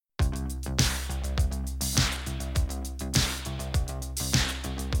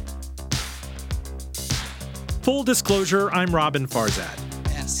Full disclosure, I'm Robin Farzad.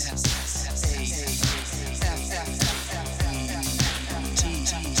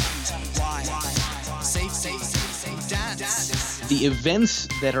 The events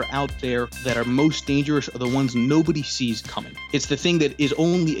that are out there that are most dangerous are the ones nobody sees coming. It's the thing that is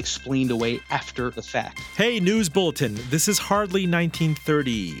only explained away after the fact. Hey, News Bulletin. This is hardly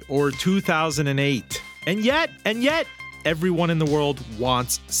 1930 or 2008. And yet, everyone in the world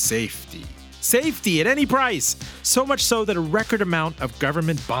wants safety. Safety at any price. So much so that a record amount of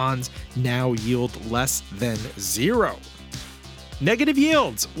government bonds now yield less than zero. Negative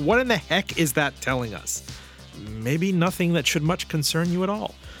yields. What in the heck is that telling us? Maybe nothing that should much concern you at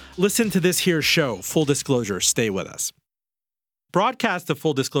all. Listen to this here show, Full Disclosure. Stay with us. Broadcast of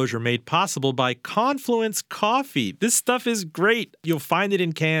Full Disclosure made possible by Confluence Coffee. This stuff is great. You'll find it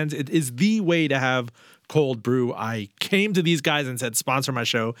in cans. It is the way to have cold brew. I came to these guys and said, sponsor my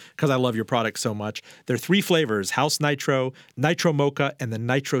show because I love your product so much. There are 3 flavors, House Nitro, Nitro Mocha, and the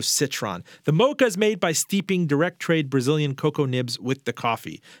Nitro Citron. The Mocha is made by steeping direct trade Brazilian cocoa nibs with the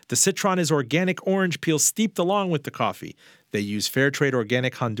coffee. The Citron is organic orange peel steeped along with the coffee. They use fair trade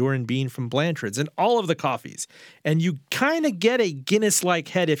organic Honduran bean from Blanchard's in all of the coffees. And you kind of get a Guinness-like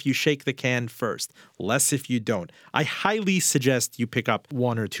head if you shake the can first, less if you don't. I highly suggest you pick up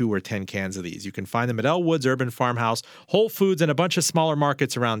 1 or 2 or 10 cans of these. You can find them at Elwood's Urban Farmhouse, Whole Foods, and a bunch of smaller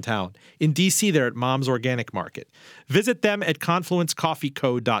markets around town. In D.C., they're at Mom's Organic Market. Visit them at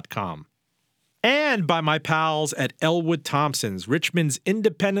confluencecoffeeco.com. And by my pals at Elwood Thompson's, Richmond's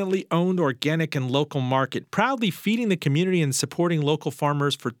independently owned organic and local market, proudly feeding the community and supporting local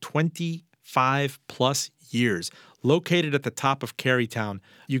farmers for 25 plus years. Located at the top of Carytown,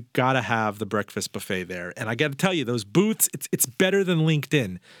 you gotta have the breakfast buffet there. And I gotta tell you, those booths, it's better than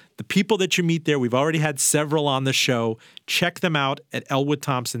LinkedIn. The people that you meet there, we've already had several on the show. Check them out at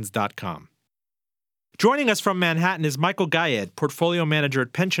elwoodthompsons.com. Joining us from Manhattan is Michael Gayed, portfolio manager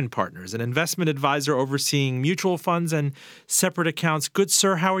at Pension Partners, an investment advisor overseeing mutual funds and separate accounts. Good,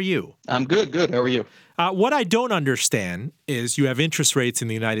 sir. How are you? I'm good. How are you? What I don't understand is you have interest rates in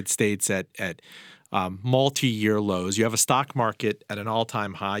the United States at multi-year lows. You have a stock market at an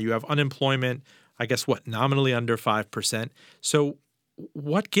all-time high. You have unemployment, I guess, nominally under 5%. So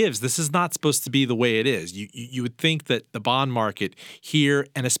what gives? This is not supposed to be the way it is. You would think that the bond market here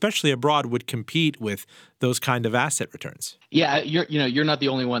and especially abroad would compete with those kind of asset returns. Yeah, you're not the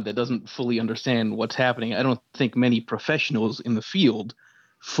only one that doesn't fully understand what's happening. I don't think many professionals in the field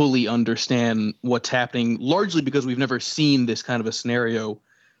fully understand what's happening, largely because we've never seen this kind of a scenario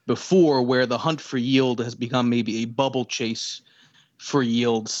before where the hunt for yield has become maybe a bubble chase for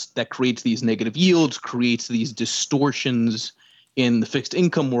yields that creates these negative yields, creates these distortions in the fixed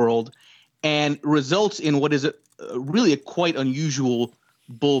income world, and results in what is really a quite unusual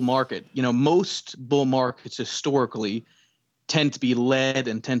bull market. Most bull markets historically tend to be led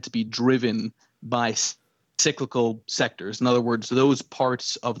and tend to be driven by cyclical sectors. In other words, those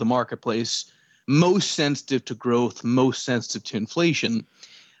parts of the marketplace most sensitive to growth, most sensitive to inflation.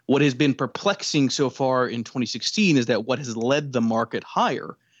 What has been perplexing so far in 2016 is that what has led the market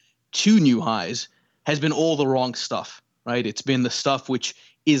higher to new highs has been all the wrong stuff. Right? It's been the stuff which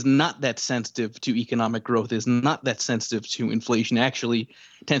is not that sensitive to economic growth, is not that sensitive to inflation, actually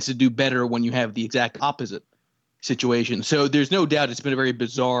tends to do better when you have the exact opposite situation. So there's no doubt it's been a very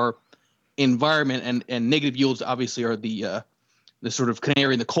bizarre environment, and negative yields obviously are the sort of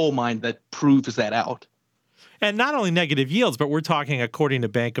canary in the coal mine that proves that out. And not only negative yields, but we're talking, according to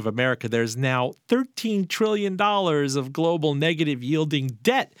Bank of America, there's now $13 trillion of global negative yielding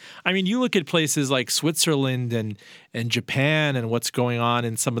debt. I mean, you look at places like Switzerland and Japan and what's going on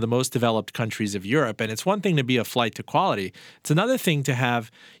in some of the most developed countries of Europe, and it's one thing to be a flight to quality. It's another thing to have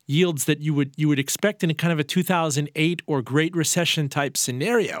yields that you would expect in a kind of a 2008 or Great Recession type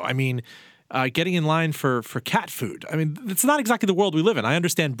scenario. I mean, getting in line for cat food. I mean, it's not exactly the world we live in. I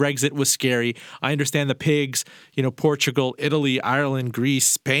understand Brexit was scary. I understand the pigs, Portugal, Italy, Ireland, Greece,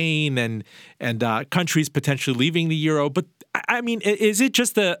 Spain, and countries potentially leaving the euro. But I mean, is it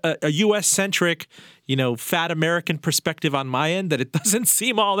just a U.S.-centric, fat American perspective on my end that it doesn't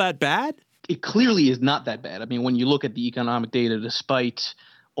seem all that bad? It clearly is not that bad. I mean, when you look at the economic data, despite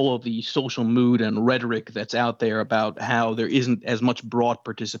all of the social mood and rhetoric that's out there about how there isn't as much broad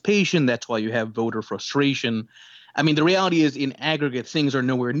participation. That's why you have voter frustration. I mean, the reality is in aggregate, things are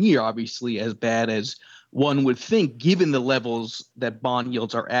nowhere near obviously as bad as one would think, given the levels that bond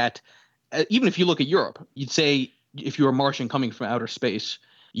yields are at. Even if you look at Europe, you'd say if you were Martian coming from outer space,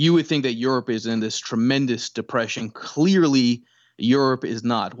 you would think that Europe is in this tremendous depression. Clearly, Europe is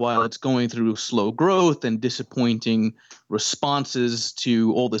not. While it's going through slow growth and disappointing responses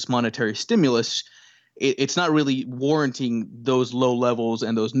to all this monetary stimulus, it's not really warranting those low levels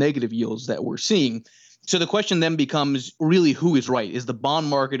and those negative yields that we're seeing. So the question then becomes really who is right? Is the bond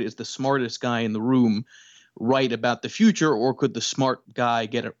market, is the smartest guy in the room right about the future, or could the smart guy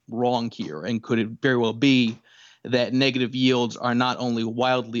get it wrong here? And could it very well be that negative yields are not only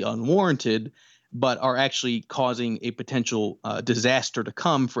wildly unwarranted, but are actually causing a potential disaster to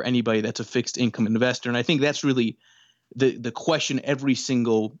come for anybody that's a fixed income investor? And I think that's really the question every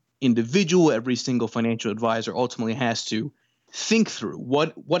single individual, every single financial advisor ultimately has to think through.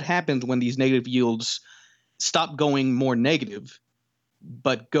 What happens when these negative yields stop going more negative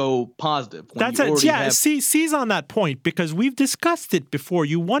but go positive? That's it. Yeah, seize on that point, because we've discussed it before.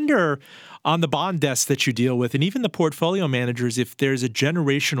 You wonder on the bond desk that you deal with, and even the portfolio managers, if there's a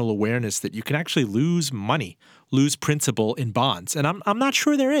generational awareness that you can actually lose money, lose principal in bonds. And I'm not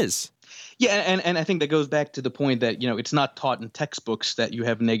sure there is. Yeah, and I think that goes back to the point that, it's not taught in textbooks that you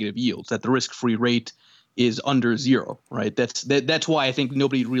have negative yields, that the risk-free rate is under zero, right? That's why I think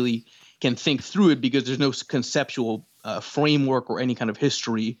nobody really can think through it, because there's no conceptual framework or any kind of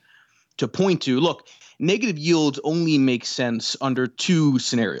history to point to. Look, negative yields only make sense under two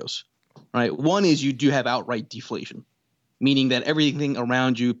scenarios, right? One is you do have outright deflation, meaning that everything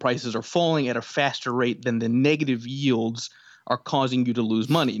around you, prices are falling at a faster rate than the negative yields are causing you to lose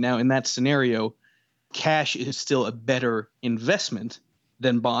money. Now, in that scenario, cash is still a better investment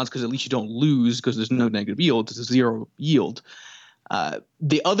than bonds, because at least you don't lose because there's no negative yield. It's a zero yield.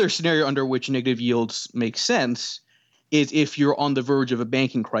 The other scenario under which negative yields make sense is if you're on the verge of a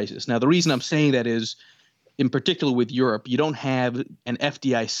banking crisis. Now, the reason I'm saying that is, in particular with Europe, you don't have an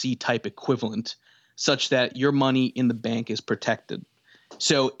FDIC type equivalent such that your money in the bank is protected.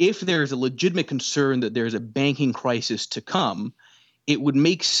 So if there's a legitimate concern that there's a banking crisis to come, it would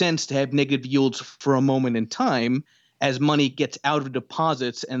make sense to have negative yields for a moment in time as money gets out of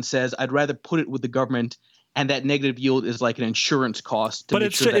deposits and says, I'd rather put it with the government, and that negative yield is like an insurance cost. But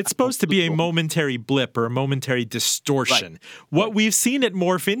it's supposed to be a momentary blip or a momentary distortion. Right. What we've seen it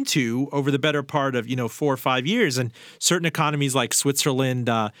morph into over the better part of 4 or 5 years, and certain economies like Switzerland,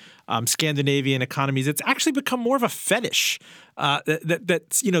 Scandinavian economies, it's actually become more of a fetish.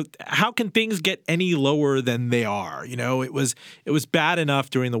 That's how can things get any lower than they are? It was bad enough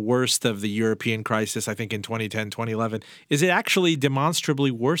during the worst of the European crisis, I think in 2010, 2011. Is it actually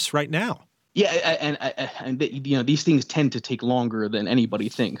demonstrably worse right now? Yeah, and these things tend to take longer than anybody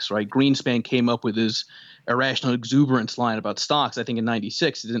thinks, right? Greenspan came up with his irrational exuberance line about stocks, I think in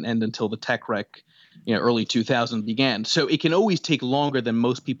 '96. It didn't end until the tech wreck, early 2000 began. So it can always take longer than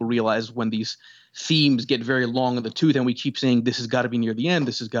most people realize when these themes get very long in the tooth, and we keep saying this has got to be near the end,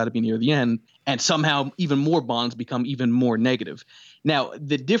 this has got to be near the end, and somehow even more bonds become even more negative. Now,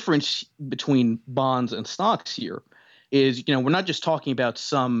 the difference between bonds and stocks here is, we're not just talking about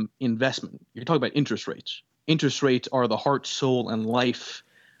some investment. You're talking about interest rates. Interest rates are the heart, soul, and life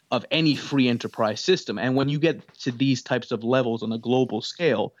of any free enterprise system. And when you get to these types of levels on a global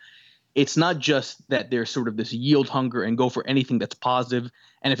scale, it's not just that there's sort of this yield hunger and go for anything that's positive.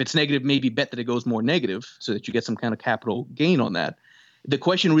 And if it's negative, maybe bet that it goes more negative so that you get some kind of capital gain on that. The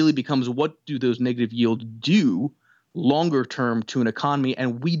question really becomes, what do those negative yields do longer term to an economy?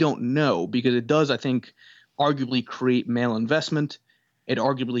 And we don't know, because it does, I think, arguably create malinvestment. It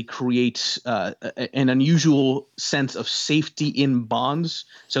arguably creates an unusual sense of safety in bonds,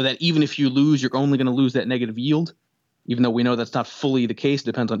 so that even if you lose, you're only going to lose that negative yield, even though we know that's not fully the case. It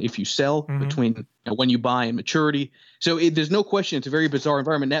depends on if you sell between when you buy and maturity. So there's no question it's a very bizarre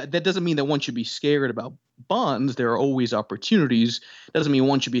environment. Now, that doesn't mean that one should be scared about bonds. There are always opportunities. Doesn't mean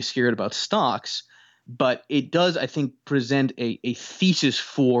one should be scared about stocks. But it does, I think, present a thesis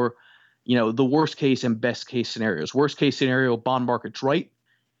for the worst case and best case scenarios. Worst case scenario, bond market's right,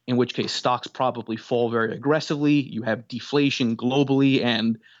 in which case stocks probably fall very aggressively. You have deflation globally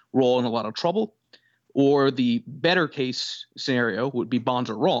and we're all in a lot of trouble. Or the better case scenario would be bonds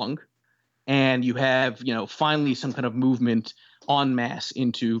are wrong, and you have, finally some kind of movement en masse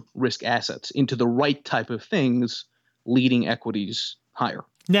into risk assets, into the right type of things, leading equities higher.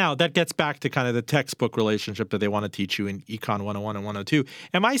 Now, that gets back to kind of the textbook relationship that they want to teach you in Econ 101 and 102.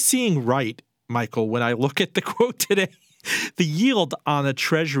 Am I seeing right, Michael, when I look at the quote today? The yield on a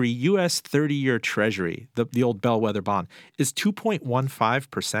Treasury, U.S. 30-year Treasury, the old bellwether bond, is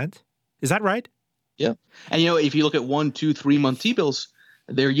 2.15%. Is that right? Yeah. And, if you look at 1, 2, 3 month T-bills,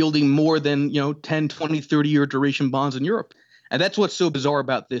 they're yielding more than, 10, 20, 30-year duration bonds in Europe. And that's what's so bizarre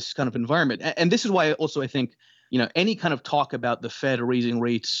about this kind of environment. And this is why also I think, any kind of talk about the Fed raising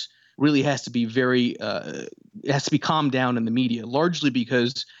rates really has to be calmed down in the media, largely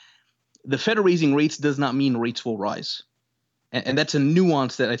because the Fed raising rates does not mean rates will rise. And that's a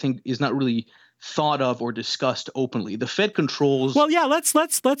nuance that I think is not really thought of or discussed openly. The Fed controls. Well, yeah, let's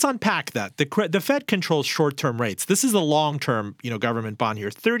unpack that. The Fed controls short-term rates. This is a long-term, government bond here,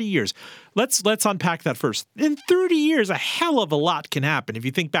 30 years. Let's unpack that first. In 30 years, a hell of a lot can happen. If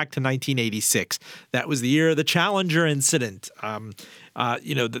you think back to 1986, that was the year of the Challenger incident.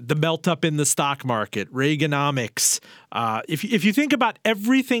 The melt up in the stock market, Reaganomics. If you think about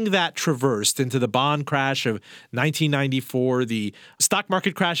everything that traversed into the bond crash of 1994, the stock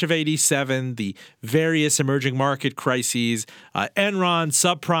market crash of 87, the various emerging market crises, Enron,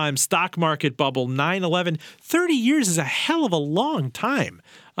 subprime, stock market bubble, 9/11, 30 years is a hell of a long time.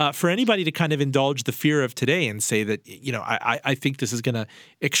 For anybody to kind of indulge the fear of today and say that, I think this is going to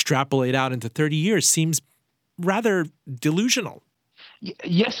extrapolate out into 30 years seems rather delusional.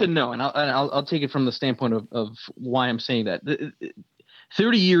 Yes and no, and I'll take it from the standpoint of why I'm saying that.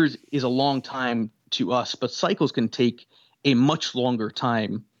 30 years is a long time to us, but cycles can take a much longer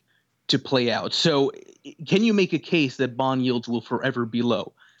time to play out. So can you make a case that bond yields will forever be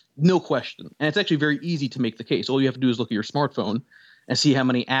low? No question. And it's actually very easy to make the case. All you have to do is look at your smartphone and see how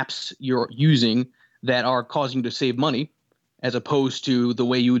many apps you're using that are causing you to save money, as opposed to the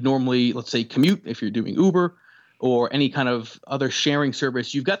way you would normally, let's say, commute if you're doing Uber or any kind of other sharing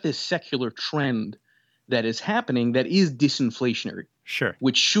service. You've got this secular trend that is happening that is disinflationary. Sure.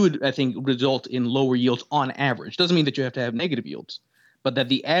 Which should, I think, result in lower yields on average. Doesn't mean that you have to have negative yields, but that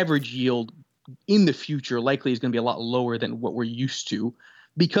the average yield in the future likely is going to be a lot lower than what we're used to,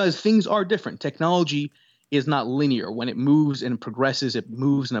 because things are different. Technology is not linear. When it moves and progresses, it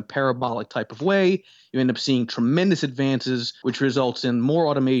moves in a parabolic type of way. You end up seeing tremendous advances, which results in more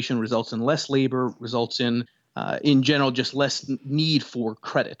automation, results in less labor, results in general, just less need for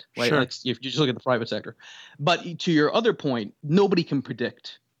credit, right? Sure. Like if you just look at the private sector. But to your other point, nobody can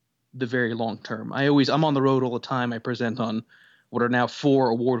predict the very long term. I'm on the road all the time. I present on what are now 4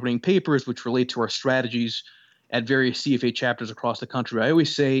 award-winning papers, which relate to our strategies at various CFA chapters across the country. I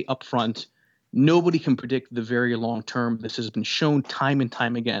always say up front, nobody can predict the very long term. This has been shown time and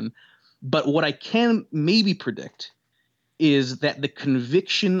time again. But what I can maybe predict is that the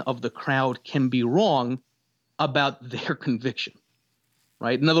conviction of the crowd can be wrong about their conviction,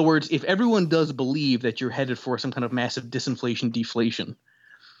 right? In other words, if everyone does believe that you're headed for some kind of massive disinflation, deflation,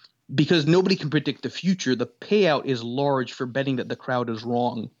 because nobody can predict the future, the payout is large for betting that the crowd is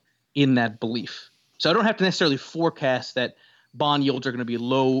wrong in that belief. So I don't have to necessarily forecast that bond yields are going to be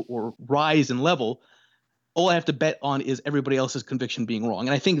low or rise in level. All I have to bet on is everybody else's conviction being wrong.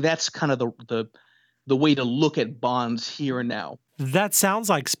 And I think that's kind of the way to look at bonds here and now. That sounds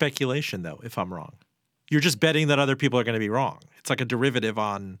like speculation, though, if I'm wrong. You're just betting that other people are going to be wrong. It's like a derivative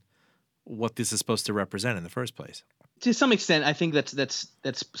on what this is supposed to represent in the first place. To some extent, I think that's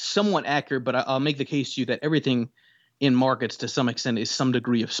somewhat accurate, but I'll make the case to you that everything in markets to some extent is some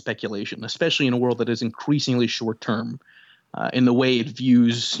degree of speculation, especially in a world that is increasingly short term. In the way it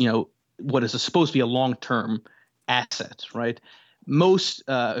views, what is supposed to be a long-term asset, right? Most,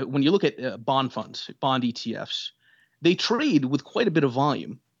 when you look at bond funds, bond ETFs, they trade with quite a bit of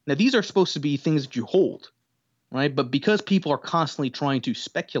volume. Now, these are supposed to be things that you hold, right? But because people are constantly trying to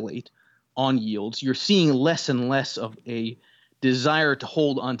speculate on yields, you're seeing less and less of a desire to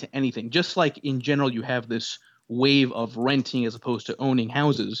hold on to anything. Just like in general, you have this wave of renting as opposed to owning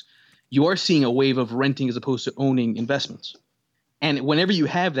houses, you are seeing a wave of renting as opposed to owning investments. And whenever you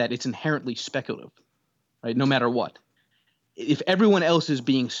have that, it's inherently speculative, right? No matter what. If everyone else is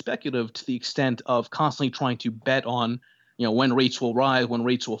being speculative to the extent of constantly trying to bet on, when rates will rise, when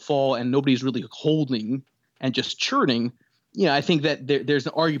rates will fall, and nobody's really holding and just churning, I think that there's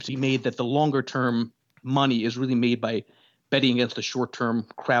an argument to be made that the longer term money is really made by betting against the short term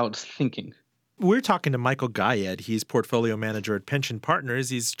crowd's thinking. We're talking to Michael Gayed. He's portfolio manager at Pension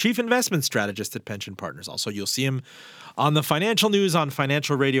Partners. He's chief investment strategist at Pension Partners. Also, you'll see him on the financial news on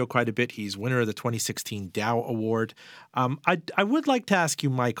financial radio quite a bit. He's winner of the 2016 Dow Award. I would like to ask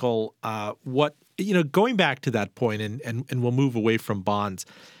you, Michael, going back to that point, and we'll move away from bonds.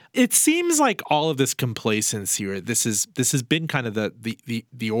 It seems like all of this complacence here, this has been kind of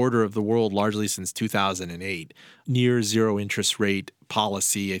the order of the world largely since 2008. Near zero interest rate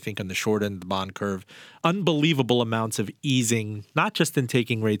policy, I think on the short end of the bond curve, unbelievable amounts of easing, not just in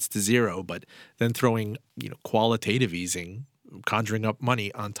taking rates to zero, but then throwing, qualitative easing, conjuring up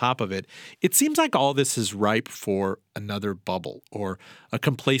money on top of it. It seems like all this is ripe for another bubble or a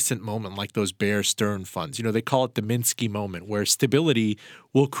complacent moment like those Bear Stearns funds. They call it the Minsky moment, where stability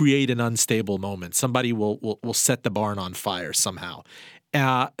will create an unstable moment. Somebody will set the barn on fire somehow.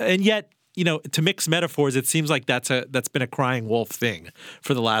 And yet to mix metaphors, it seems like that's been a crying wolf thing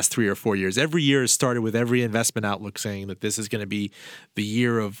for the last 3 or 4 years. Every year has started with every investment outlook saying that this is going to be the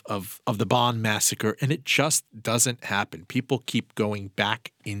year of the bond massacre, and it just doesn't happen. People keep going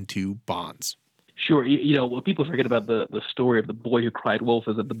back into bonds. Sure. What people forget about the story of the boy who cried wolf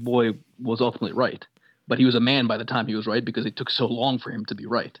is that the boy was ultimately right, but he was a man by the time he was right because it took so long for him to be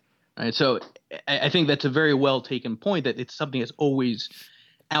right. Right. So I think that's a very well taken point, that it's something that's always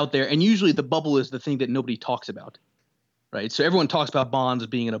out there. And usually the bubble is the thing that nobody talks about. Right. So everyone talks about bonds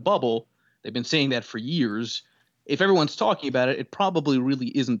being in a bubble. They've been saying that for years. If everyone's talking about it, it probably really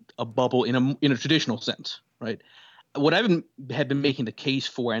isn't a bubble in a traditional sense. Right. What I've been making the case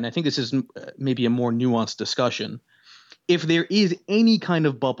for, and I think this is maybe a more nuanced discussion, if there is any kind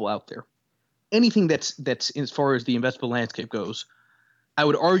of bubble out there, anything that's as far as the investment landscape goes, I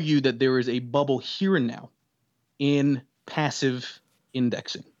would argue that there is a bubble here and now in passive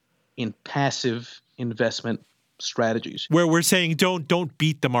indexing, in passive investment strategies, where we're saying don't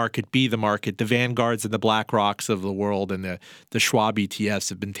beat the market, be the market. The Vanguards and the BlackRocks of the world and the Schwab ETFs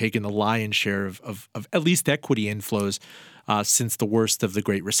have been taking the lion's share of at least equity inflows since the worst of the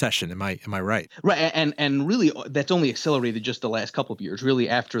Great Recession. Am I right? Right, and really that's only accelerated just the last couple of years. Really,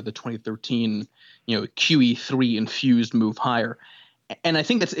 after the 2013 QE3 infused move higher. And I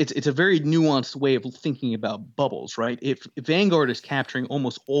think it's a very nuanced way of thinking about bubbles, right? If Vanguard is capturing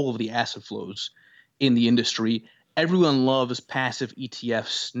almost all of the asset flows in the industry, everyone loves passive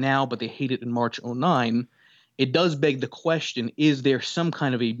ETFs now, but they hate it in March 2009. It does beg the question, is there some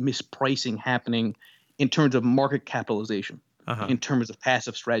kind of a mispricing happening in terms of market capitalization, in terms of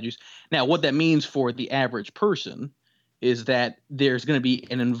passive strategies? Now, what that means for the average person is that there's going to be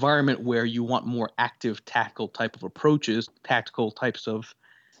an environment where you want more active tactical type of approaches, tactical types of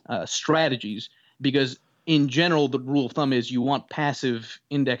strategies, because in general, the rule of thumb is you want passive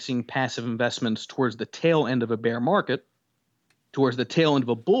indexing, passive investments towards the tail end of a bear market. Towards the tail end of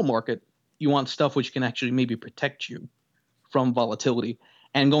a bull market, you want stuff which can actually maybe protect you from volatility.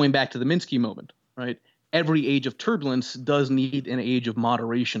 And going back to the Minsky moment, right? Every age of turbulence does need an age of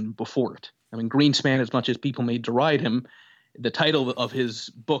moderation before it. I mean, Greenspan, as much as people may deride him, the title of his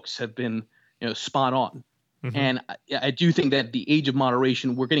books have been, spot on. Mm-hmm. And I do think that the age of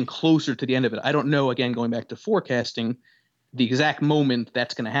moderation, we're getting closer to the end of it. I don't know, again, going back to forecasting, the exact moment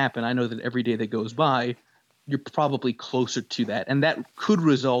that's going to happen. I know that every day that goes by, you're probably closer to that. And that could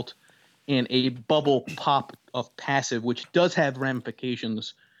result in a bubble pop of passive, which does have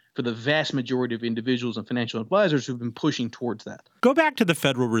ramifications for the vast majority of individuals and financial advisors who've been pushing towards that. Go back to the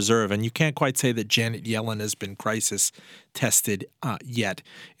Federal Reserve, and you can't quite say that Janet Yellen has been crisis tested yet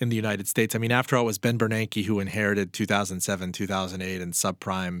in the United States. I mean, after all, it was Ben Bernanke who inherited 2007, 2008, and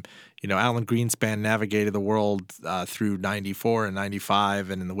subprime. Alan Greenspan navigated the world through 94 and 95,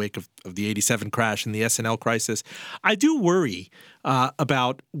 and in the wake of the 87 crash and the S&L crisis. I do worry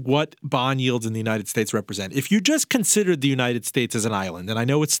about what bond yields in the United States represent. If you just considered the United States as an island, and I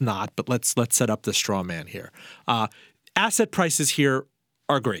know it's not, but let's set up the straw man here. Asset prices here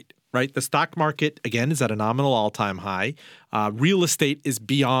are great, right? The stock market, again, is at a nominal all-time high. Real estate is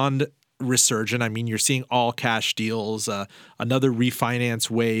beyond resurgent. I mean, you're seeing all cash deals, another refinance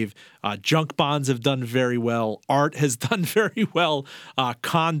wave. Junk bonds have done very well. Art has done very well.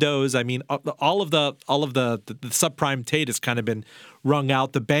 Condos. I mean, all of the subprime Tate has kind of been wrung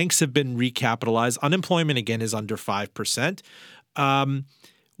out. The banks have been recapitalized. Unemployment again is under 5%.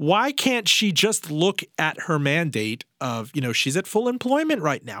 Why can't she just look at her mandate of, she's at full employment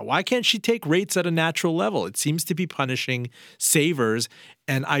right now. Why can't she take rates at a natural level? It seems to be punishing savers,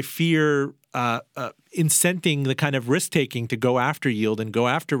 and I fear incenting the kind of risk-taking to go after yield and go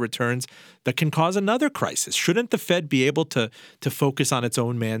after returns that can cause another crisis. Shouldn't the Fed be able to focus on its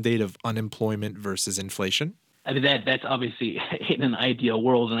own mandate of unemployment versus inflation? I mean, that's obviously in an ideal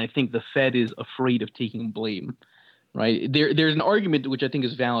world, and I think the Fed is afraid of taking blame. Right. There's an argument which I think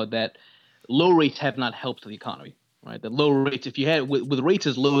is valid that low rates have not helped the economy. Right. That low rates, if you had with rates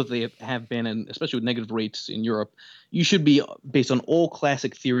as low as they have been, and especially with negative rates in Europe, you should be, based on all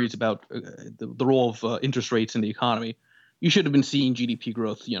classic theories about the role of interest rates in the economy, you should have been seeing GDP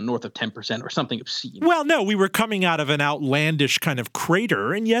growth, north of 10% or something obscene. Well, no, we were coming out of an outlandish kind of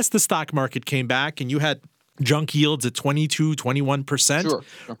crater, and yes, the stock market came back, and you had junk yields at 22, 21%, Sure.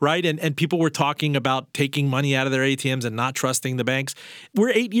 right? And people were talking about taking money out of their ATMs and not trusting the banks.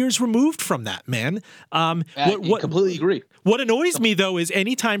 We're 8 years removed from that, man. I completely agree. What annoys me, though, is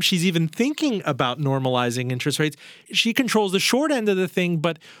anytime she's even thinking about normalizing interest rates, she controls the short end of the thing.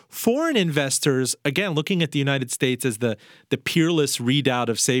 But foreign investors, again, looking at the United States as the peerless redoubt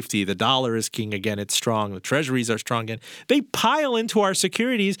of safety, the dollar is king again, it's strong, the treasuries are strong again, they pile into our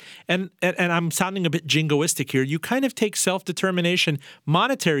securities. And I'm sounding a bit jingoistic here. You kind of take self-determination,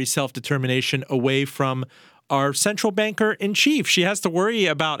 monetary self-determination away from our central banker in chief. She has to worry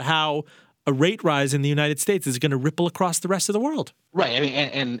about how a rate rise in the United States is going to ripple across the rest of the world. Right. I mean,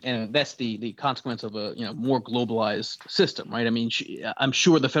 and that's the consequence of a more globalized system, right? I mean, I'm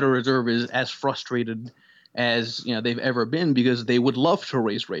sure the Federal Reserve is as frustrated as they've ever been, because they would love to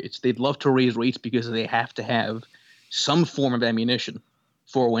raise rates. They'd love to raise rates because they have to have some form of ammunition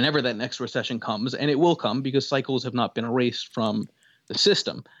for whenever that next recession comes, and it will come because cycles have not been erased from the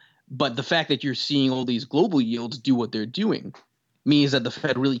system. But the fact that you're seeing all these global yields do what they're doing means that the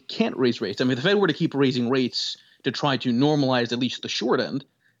Fed really can't raise rates. I mean, if the Fed were to keep raising rates to try to normalize at least the short end,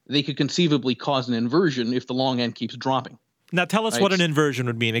 they could conceivably cause an inversion if the long end keeps dropping. Now, tell us what an inversion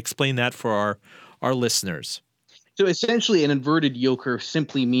would mean. Explain that for our listeners. So essentially, an inverted yield curve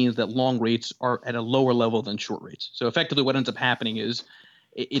simply means that long rates are at a lower level than short rates. So effectively what ends up happening is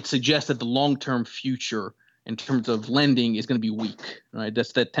it suggests that the long-term future in terms of lending is going to be weak, right?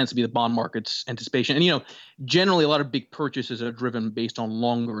 That tends to be the bond market's anticipation. And, generally a lot of big purchases are driven based on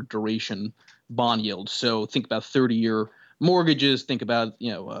longer duration bond yields. So think about 30-year mortgages, think about,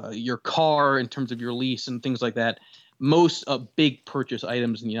 your car in terms of your lease and things like that. Most big purchase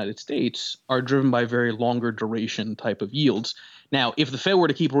items in the United States are driven by very longer duration type of yields. Now, if the Fed were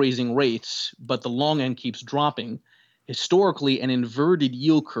to keep raising rates, but the long end keeps dropping, historically an inverted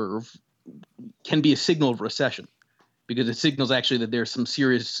yield curve can be a signal of recession, because it signals actually that there's some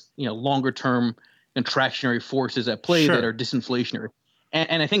serious, longer term contractionary forces at play that are disinflationary.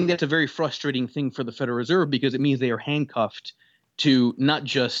 And I think that's a very frustrating thing for the Federal Reserve, because it means they are handcuffed to not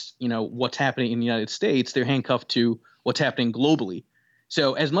just, what's happening in the United States, they're handcuffed to what's happening globally.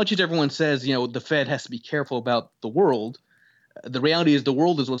 So as much as everyone says, the Fed has to be careful about the world, the reality is the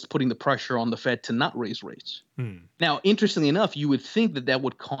world is what's putting the pressure on the Fed to not raise rates. Now, interestingly enough, you would think that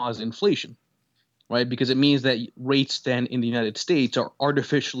would cause inflation, right? Because it means that rates then in the United States are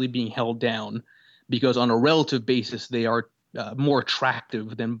artificially being held down because on a relative basis, they are more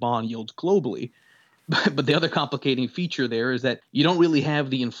attractive than bond yields globally. But the other complicating feature there is that you don't really have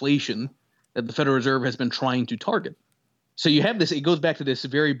the inflation that the Federal Reserve has been trying to target. So you have this, it goes back to this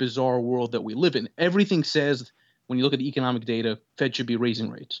very bizarre world that we live in. Everything says, when you look at the economic data, Fed should be raising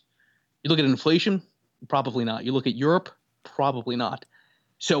rates. You look at inflation, probably not. You look at Europe, probably not.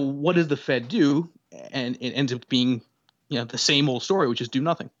 So what does the Fed do? And it ends up being, the same old story, which is do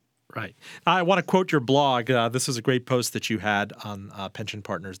nothing. Right. I want to quote your blog. This is a great post that you had on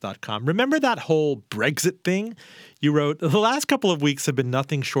pensionpartners.com. Remember that whole Brexit thing? You wrote, the last couple of weeks have been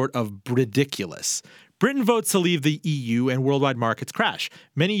nothing short of ridiculous. Britain votes to leave the EU and worldwide markets crash.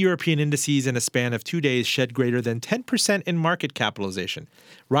 Many European indices in a span of 2 days shed greater than 10% in market capitalization,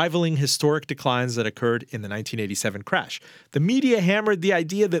 rivaling historic declines that occurred in the 1987 crash. The media hammered the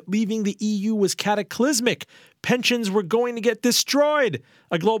idea that leaving the EU was cataclysmic. Pensions were going to get destroyed.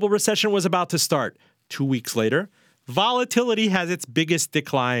 A global recession was about to start. 2 weeks later, volatility has its biggest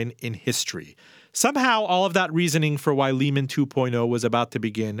decline in history. Somehow, all of that reasoning for why Lehman 2.0 was about to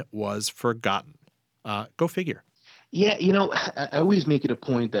begin was forgotten. Go figure. Yeah, I always make it a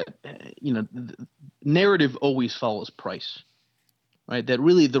point that, the narrative always follows price, right? That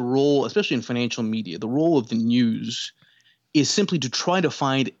really the role, especially in financial media, the role of the news is simply to try to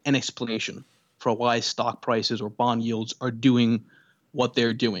find an explanation for why stock prices or bond yields are doing what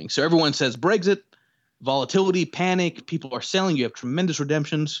they're doing. So everyone says Brexit, volatility, panic, people are selling, you have tremendous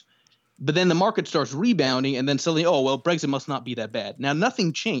redemptions, but then the market starts rebounding and then suddenly, oh, well, Brexit must not be that bad. Now,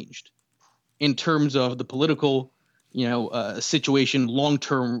 nothing changed in terms of the political, situation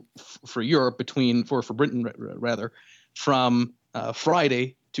long-term for Europe for Britain rather, from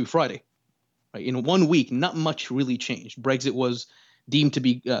Friday to Friday. Right? In 1 week, not much really changed. Brexit was deemed to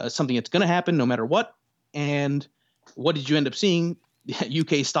be something that's going to happen no matter what. And what did you end up seeing? The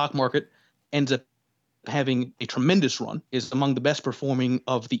UK stock market ends up having a tremendous run, is among the best performing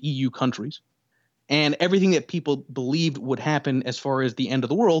of the EU countries. And everything that people believed would happen as far as the end of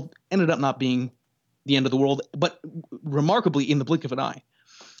the world ended up not being the end of the world, but remarkably in the blink of an eye.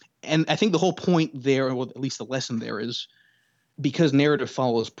 And I think the whole point there, or at least the lesson there, is because narrative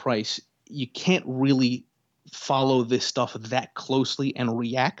follows price, you can't really follow this stuff that closely and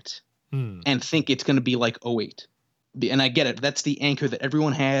react. and think it's going to be like '08. And I get it. That's the anchor that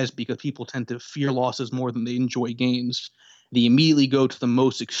everyone has because people tend to fear losses more than they enjoy gains. They immediately go to the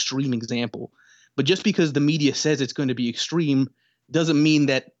most extreme example. But just because the media says it's going to be extreme doesn't mean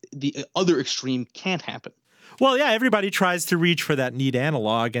that the other extreme can't happen. Well, yeah, everybody tries to reach for that neat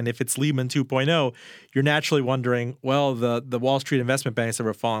analog. And if it's Lehman 2.0, you're naturally wondering, well, the Wall Street investment banks that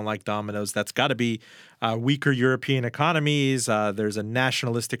were falling like dominoes, that's got to be weaker European economies. There's a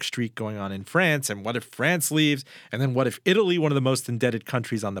nationalistic streak going on in France. And what if France leaves? And then what if Italy, one of the most indebted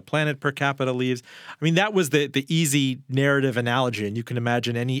countries on the planet per capita, leaves? I mean, that was the easy narrative analogy. And you can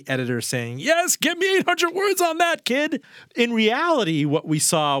imagine any editor saying, yes, give me 800 words on that, kid. In reality, what we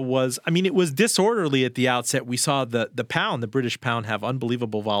saw was, I mean, it was disorderly at the outset. We saw the pound, the British pound, have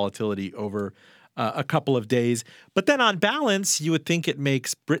unbelievable volatility over a couple of days. But then on balance, you would think it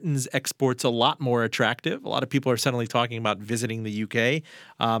makes Britain's exports a lot more attractive. A lot of people are suddenly talking about visiting the UK.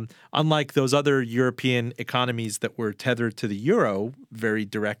 Unlike those other European economies that were tethered to the euro very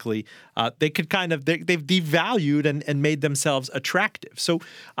directly, they could they've devalued and made themselves attractive. So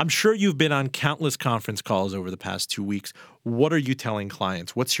I'm sure you've been on countless conference calls over the past 2 weeks. What are you telling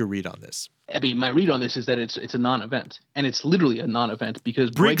clients? What's your read on this? I mean, my read on this is that it's a non-event, and it's literally a non-event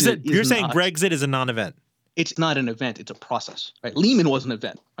because Brexit. You're saying Brexit is a non-event. It's not an event; it's a process. Right? Lehman was an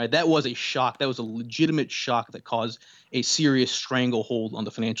event. Right? That was a shock. That was a legitimate shock that caused a serious stranglehold on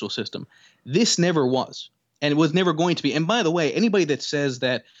the financial system. This never was, and it was never going to be. And by the way, anybody that says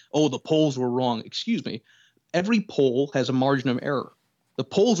that, oh, the polls were wrong, excuse me, every poll has a margin of error. The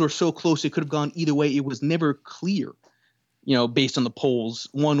polls were so close; it could have gone either way. It was never clear, based on the polls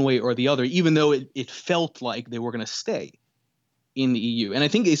one way or the other, even though it felt like they were going to stay in the EU. And I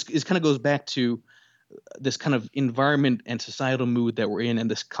think it kind of goes back to this kind of environment and societal mood that we're in and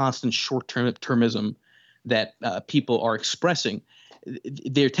this constant short-termism that people are expressing.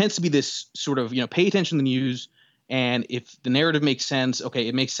 There tends to be this sort of, pay attention to the news. And if the narrative makes sense, okay,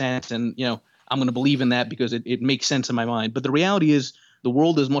 it makes sense. And, I'm going to believe in that because it makes sense in my mind. But the reality is, the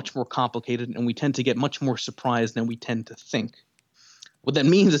world is much more complicated, and we tend to get much more surprised than we tend to think. What that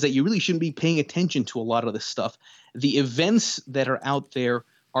means is that you really shouldn't be paying attention to a lot of this stuff. The events that are out there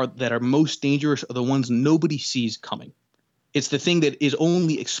that are most dangerous are the ones nobody sees coming. It's the thing that is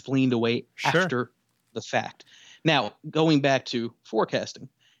only explained away after the fact. Now, going back to forecasting,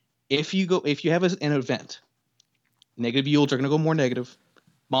 if you have an event, negative yields are going to go more negative.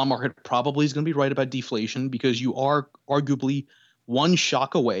 Bond market probably is going to be right about deflation because you are arguably one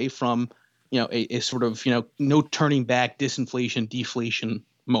shock away from, a sort of, no turning back disinflation, deflation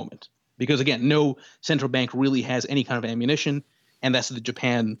moment. Because again, no central bank really has any kind of ammunition, and that's the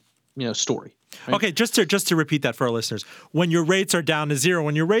Japan, story. Right? Okay, just to repeat that for our listeners, when your rates are down to zero,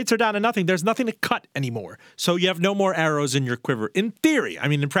 when your rates are down to nothing, there's nothing to cut anymore. So you have no more arrows in your quiver. In theory, I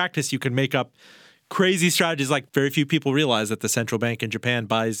mean, in practice, you can make up crazy strategies like very few people realize that the central bank in Japan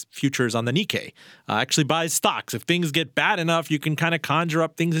buys futures on the Nikkei, actually buys stocks. If things get bad enough, you can kind of conjure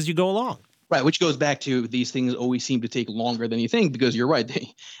up things as you go along. Right, which goes back to these things always seem to take longer than you think because you're right.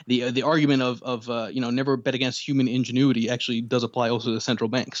 The argument of never bet against human ingenuity actually does apply also to central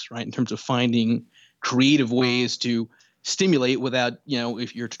banks, right, in terms of finding creative ways to stimulate without,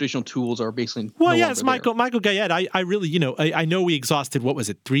 if your traditional tools are basically well, yes, Michael Gayed, I really, I know we exhausted, what was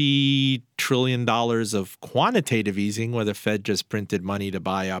it, $3 trillion of quantitative easing where the Fed just printed money to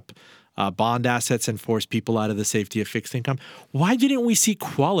buy up bond assets and force people out of the safety of fixed income. Why didn't we see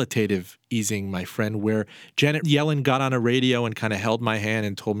qualitative easing, my friend, where Janet Yellen got on a radio and kind of held my hand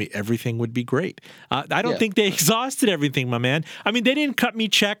and told me everything would be great? I don't think they exhausted everything, my man. I mean, they didn't cut me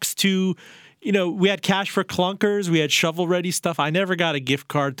checks to, we had cash for clunkers. We had shovel-ready stuff. I never got a gift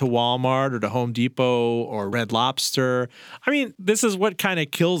card to Walmart or to Home Depot or Red Lobster. I mean, this is what kind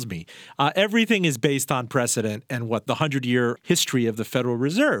of kills me. Everything is based on precedent and the 100-year history of the Federal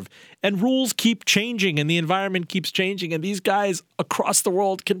Reserve. And rules keep changing and the environment keeps changing. And these guys across the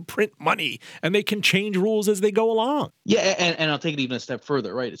world can print money and they can change rules as they go along. Yeah, and I'll take it even a step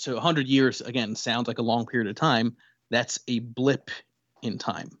further, right? So 100 years, again, sounds like a long period of time. That's a blip in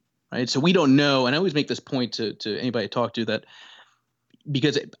time. Right. So we don't know. And I always make this point to anybody I talk to that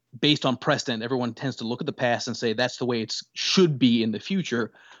because based on precedent, everyone tends to look at the past and say that's the way it should be in the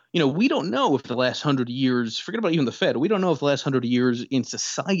future. We don't know if the last 100 years, forget about even the Fed, we don't know if the last 100 years in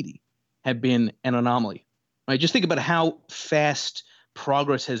society have been an anomaly. Right. Just think about how fast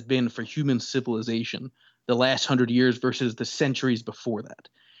progress has been for human civilization the last 100 years versus the centuries before that.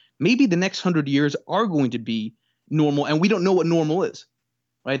 Maybe the next 100 years are going to be normal, and we don't know what normal is.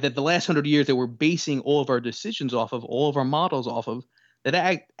 Right, that the last 100 years that we're basing all of our decisions off of, all of our models off of,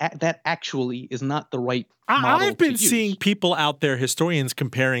 that actually is not the right I've model to been seeing use. people out there, historians,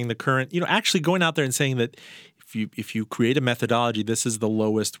 comparing the current, actually going out there and saying that if you create a methodology, this is the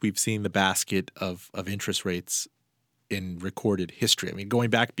lowest we've seen the basket of interest rates in recorded history. I mean, going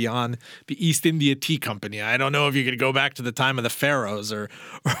back beyond the East India Tea Company, I don't know if you could go back to the time of the pharaohs or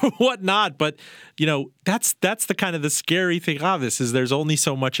whatnot, but that's the kind of the scary thing of this is there's only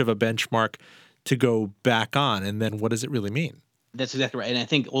so much of a benchmark to go back on, and then what does it really mean? That's exactly right. And I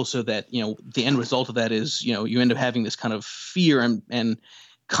think also that, the end result of that is, you end up having this kind of fear and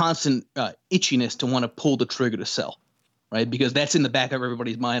constant itchiness to want to pull the trigger to sell, right? Because that's in the back of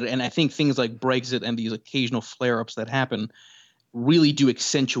everybody's mind. And I think things like Brexit and these occasional flare-ups that happen really do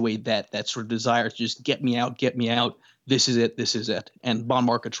accentuate that sort of desire to just get me out. This is it. And bond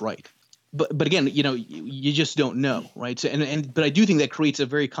market's right. But again, you just don't know, right? So but I do think that creates a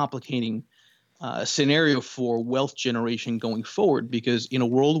very complicating scenario for wealth generation going forward, because in a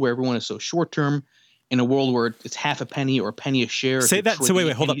world where everyone is so short term, in a world where it's half a penny or a penny a share. Say that. So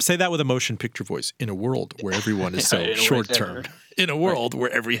wait, hold up. Say that with a motion picture voice. In a world where everyone is so short term, in a world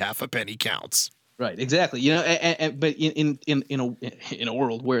where every half a penny counts. Right. Exactly. But in a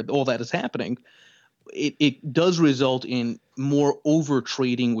world where all that is happening, it does result in more over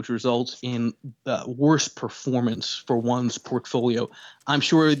trading, which results in worse performance for one's portfolio. I'm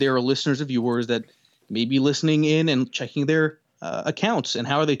sure there are listeners of yours that may be listening in and checking their accounts. And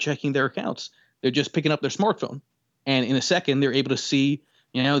how are they checking their accounts? They're just picking up their smartphone. And in a second, they're able to see,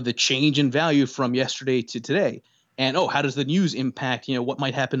 the change in value from yesterday to today. And, how does the news impact, what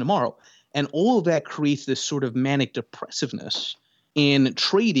might happen tomorrow? And all of that creates this sort of manic depressiveness in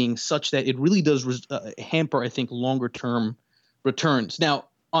trading, such that it really does hamper, I think, longer term returns. Now,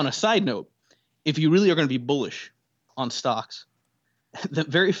 on a side note, if you really are going to be bullish on stocks, the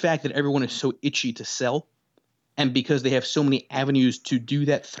very fact that everyone is so itchy to sell, and because they have so many avenues to do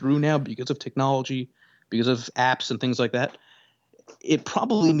that through now because of technology, because of apps and things like that, it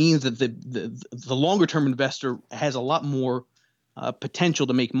probably means that the longer term investor has a lot more potential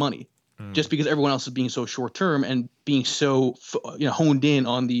to make money. Just because everyone else is being so short term and being so honed in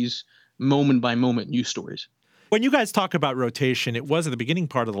on these moment by moment news stories. When you guys talk about rotation, it was at the beginning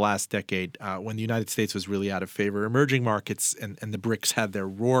part of the last decade when the United States was really out of favor. Emerging markets and the BRICS had their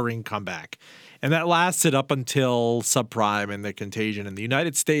roaring comeback. And that lasted up until subprime and the contagion. And the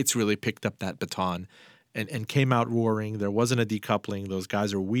United States really picked up that baton and came out roaring. There wasn't a decoupling. Those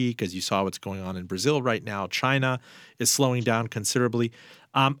guys are weak, as you saw what's going on in Brazil right now. China is slowing down considerably.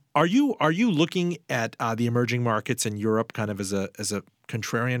 Are you looking at the emerging markets in Europe kind of as a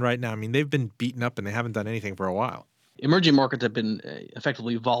contrarian right now? I mean, they've been beaten up and they haven't done anything for a while. Emerging markets have been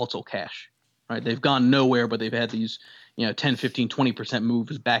effectively volatile cash, right? They've gone nowhere, but they've had these 10, 15, 20%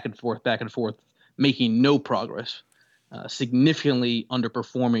 moves back and forth, making no progress, significantly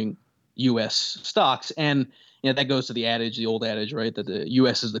underperforming U.S. stocks. And that goes to the old adage, right, that the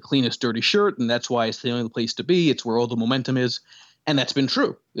U.S. is the cleanest dirty shirt, and that's why it's the only place to be. It's where all the momentum is. And that's been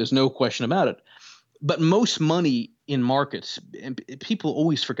true. There's no question about it. But most money in markets, and people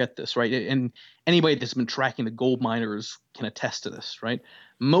always forget this, right? And anybody that's been tracking the gold miners can attest to this, right?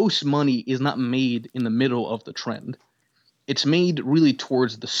 Most money is not made in the middle of the trend. It's made really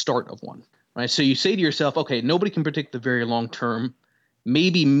towards the start of one, right? So you say to yourself, okay, nobody can predict the very long term.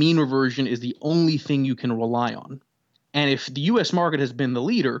 Maybe mean reversion is the only thing you can rely on. And if the U.S. market has been the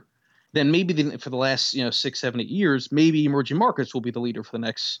leader, then maybe for the last 6, 7, 8 years, maybe emerging markets will be the leader for the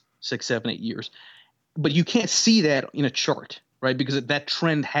next 6, 7, 8 years. But you can't see that in a chart, right? Because that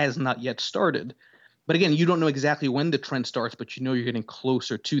trend has not yet started. But again, you don't know exactly when the trend starts, but you're getting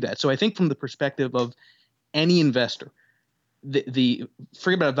closer to that. So I think from the perspective of any investor, the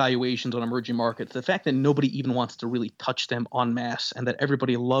forget about valuations on emerging markets, the fact that nobody even wants to really touch them en masse and that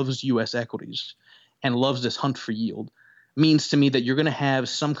everybody loves U.S. equities and loves this hunt for yield means to me that you're going to have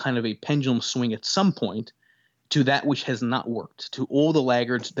some kind of a pendulum swing at some point to that which has not worked, to all the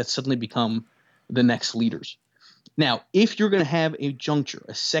laggards that suddenly become the next leaders. Now, if you're going to have a juncture,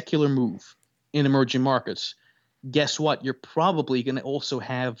 a secular move in emerging markets, guess what? You're probably going to also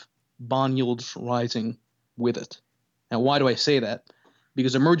have bond yields rising with it. Now, why do I say that?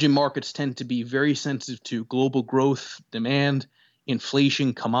 Because emerging markets tend to be very sensitive to global growth, demand,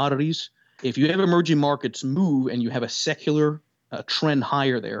 inflation, commodities. If you have emerging markets move and you have a secular trend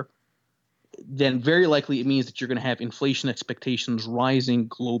higher there, then very likely it means that you're going to have inflation expectations rising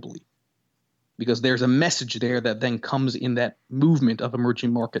globally, because there's a message there that then comes in that movement of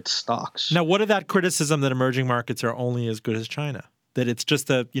emerging market stocks. Now, what of that criticism that emerging markets are only as good as China? That it's just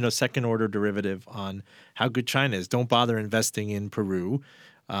a second order derivative on how good China is. Don't bother investing in Peru,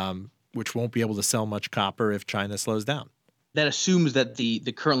 which won't be able to sell much copper if China slows down. that assumes that the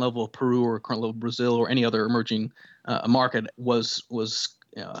current level of Peru or current level of Brazil or any other emerging market was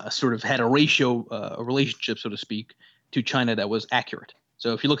sort of had a ratio, a relationship, so to speak, to China that was accurate.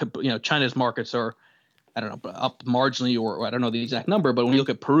 So if you look at China's markets are, I don't know, up marginally, or I don't know the exact number, but when you look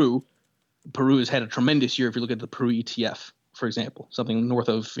at Peru, Peru has had a tremendous year. If you look at the Peru ETF, for example, something north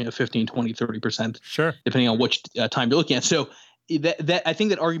of 15, 20, 30%, Sure, depending on which time you're looking at. So that I think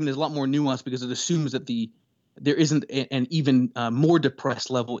that argument is a lot more nuanced because it assumes that there isn't an even more depressed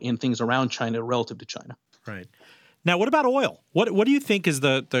level in things around China relative to China. right. Now, what about oil? What do you think is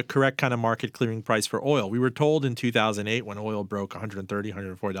the correct kind of market clearing price for oil? We were told in 2008 when oil broke $130,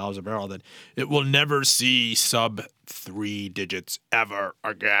 $140 a barrel that it will never see sub 3 digits ever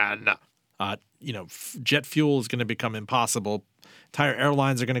again. Jet fuel is going to become impossible. Entire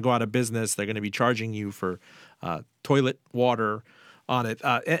airlines are going to go out of business. They're going to be charging you for toilet water on it.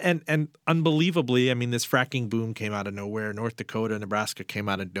 And unbelievably, I mean, this fracking boom came out of nowhere. North Dakota, Nebraska came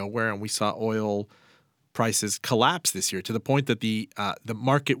out of nowhere, and we saw oil prices collapse this year to the point that the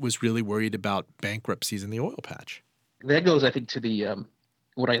market was really worried about bankruptcies in the oil patch. That goes, I think, to the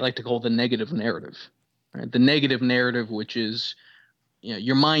what I like to call the negative narrative. Right? The negative narrative, which is,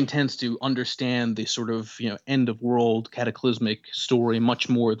 your mind tends to understand the sort of end of world cataclysmic story much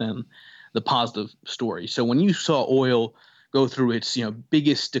more than the positive story. So when you saw oil go through its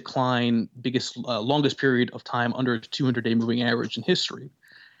biggest decline, longest period of time under its 200-day moving average in history,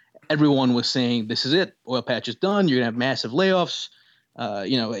 everyone was saying, this is it. Oil patch is done. You're going to have massive layoffs.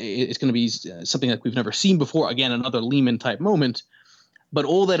 It's going to be something like we've never seen before. Again, another Lehman type moment. But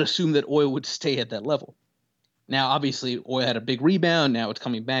all that assumed that oil would stay at that level. Now, obviously, oil had a big rebound. Now it's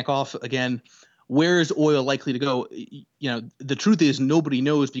coming back off again. Where is oil likely to go? The truth is nobody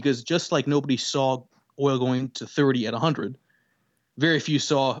knows, because just like nobody saw oil going to 30 at 100, very few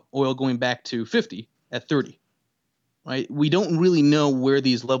saw oil going back to 50 at 30. Right? We don't really know where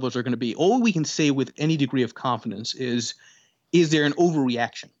these levels are going to be. All we can say with any degree of confidence is there an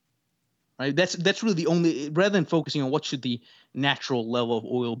overreaction? Right? That's really the only, rather than focusing on what should the natural level of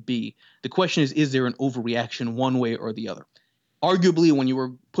oil be, the question is there an overreaction one way or the other? Arguably, when you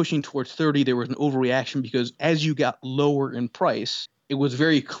were pushing towards 30, there was an overreaction because as you got lower in price, it was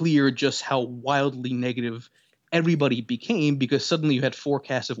very clear just how wildly negative everybody became, because suddenly you had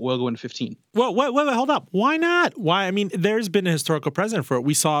forecasts of oil going to 15. Well, wait, hold up. Why not? Why? I mean, there's been a historical precedent for it.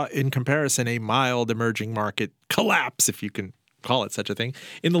 We saw, in comparison, a mild emerging market collapse, if you can call it such a thing,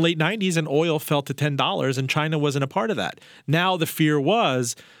 in the late 90s, and oil fell to $10, and China wasn't a part of that. Now the fear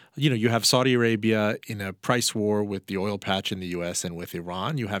was, you have Saudi Arabia in a price war with the oil patch in the U.S. and with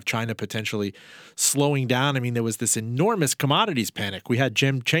Iran. You have China potentially slowing down. I mean, there was this enormous commodities panic. We had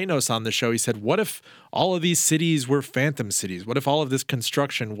Jim Chanos on the show. He said, what if all of these cities were phantom cities? What if all of this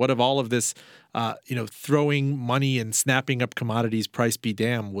construction, what if all of this, throwing money and snapping up commodities, price be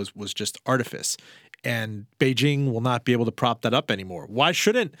damned, was just artifice? And Beijing will not be able to prop that up anymore. Why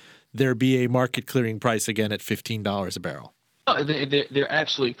shouldn't there be a market clearing price again at $15 a barrel? Oh, there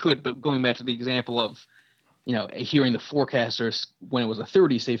absolutely could, but going back to the example of, hearing the forecasters when it was a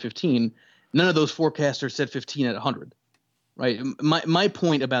 30, say 15, none of those forecasters said 15 at 100, right? My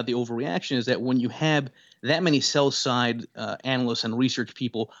point about the overreaction is that when you have that many sell-side analysts and research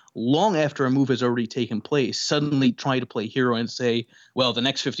people, long after a move has already taken place, suddenly try to play hero and say, well, the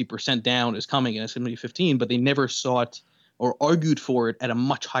next 50% down is coming and it's going to be 15, but they never saw it or argued for it at a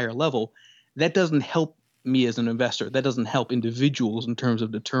much higher level. That doesn't help me as an investor. That doesn't help individuals in terms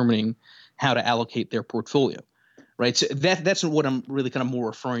of determining how to allocate their portfolio, right? So that's what I'm really kind of more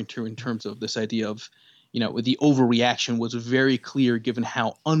referring to in terms of this idea of, the overreaction was very clear given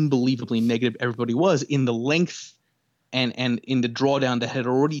how unbelievably negative everybody was in the length and in the drawdown that had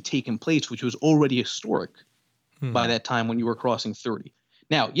already taken place, which was already historic by that time when you were crossing 30.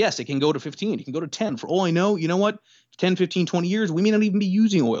 Now, yes, it can go to 15. It can go to 10. For all I know, you know what? 10, 15, 20 years, we may not even be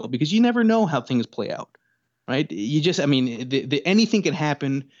using oil because you never know how things play out. Right? Anything can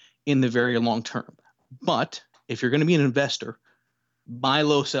happen in the very long term. But if you're going to be an investor, buy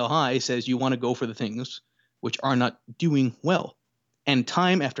low, sell high says you want to go for the things which are not doing well. And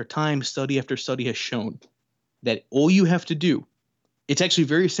time after time, study after study has shown that all you have to do, it's actually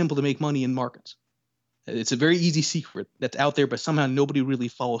very simple to make money in markets. It's a very easy secret that's out there, but somehow nobody really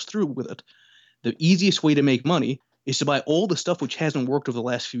follows through with it. The easiest way to make money is to buy all the stuff which hasn't worked over the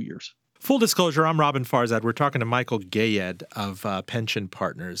last few years. Full disclosure, I'm Robin Farzad. We're talking to Michael Gayed of Pension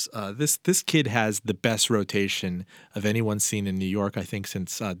Partners. This kid has the best rotation of anyone seen in New York, I think,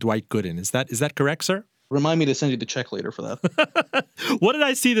 since Dwight Gooden. Is that correct, sir? Remind me to send you the check later for that. What did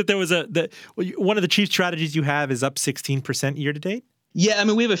I see that there was one of the chief strategies you have is up 16% year to date? Yeah, I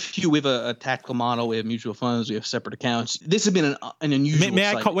mean, we have a few. We have a tactical model. We have mutual funds. We have separate accounts. This has been an unusual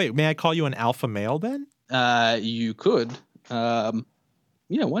cycle. May I call you an alpha male then? You could.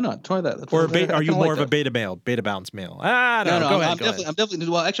 Yeah, why not? Try that. Or are you more of a beta male, beta bounce male? I don't know. Go ahead. I'm definitely.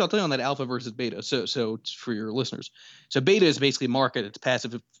 Well, actually, I'll tell you on that alpha versus beta. So for your listeners, so beta is basically market. It's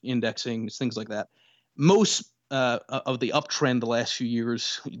passive indexing. It's things like that. Most of the uptrend the last few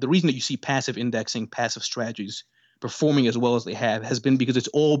years, the reason that you see passive indexing, passive strategies performing as well as they have, has been because it's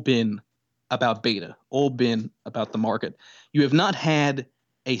all been about beta, all been about the market. You have not had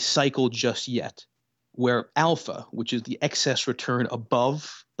a cycle just yet where alpha, which is the excess return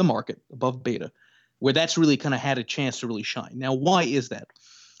above the market, above beta, where that's really kind of had a chance to really shine. Now, why is that?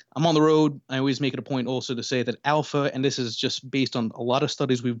 I'm on the road. I always make it a point also to say that alpha, and this is just based on a lot of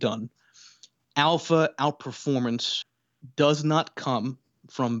studies we've done, alpha outperformance does not come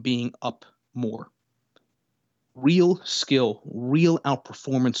from being up more. Real skill, real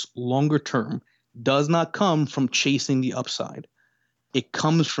outperformance longer term does not come from chasing the upside. It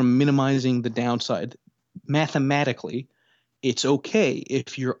comes from minimizing the downside. Mathematically, it's okay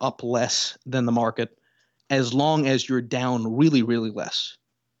if you're up less than the market as long as you're down really, really less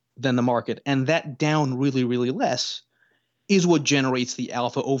than the market. And that down really, really less is what generates the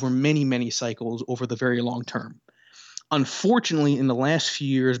alpha over many, many cycles over the very long term. Unfortunately, in the last few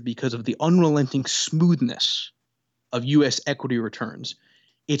years, because of the unrelenting smoothness of U.S. equity returns,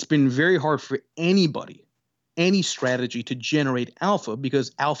 it's been very hard for anybody, any strategy to generate alpha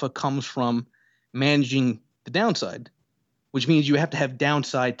because alpha comes from managing the downside, which means you have to have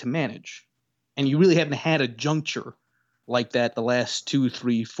downside to manage. And you really haven't had a juncture like that the last 2,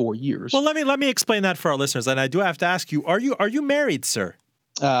 3, 4 years. Well, let me explain that for our listeners. And I do have to ask you, are you married, sir?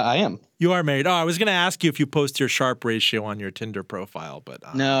 I am. You are married. Oh, I was going to ask you if you post your Sharpe ratio on your Tinder profile, but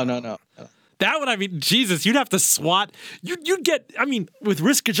no. That would, I mean, Jesus, you'd have to swat. You'd get, I mean, with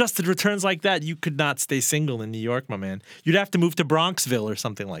risk-adjusted returns like that, you could not stay single in New York, my man. You'd have to move to Bronxville or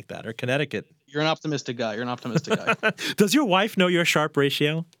something like that, or Connecticut. You're an optimistic guy. Does your wife know your Sharpe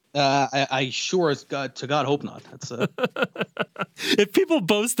ratio? I sure as God to God hope not. That's If people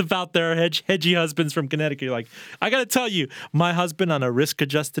boast about their hedgy husbands from Connecticut, you're like, I got to tell you, my husband on a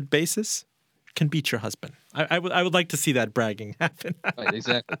risk-adjusted basis can beat your husband. I would like to see that bragging happen. Right,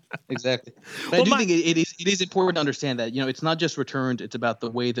 exactly. But well, I do think it is important to understand that, it's not just returns, it's about the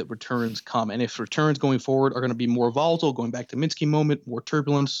way that returns come. And if returns going forward are going to be more volatile, going back to Minsky moment, more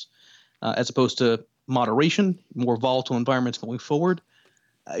turbulence, as opposed to moderation, more volatile environments going forward,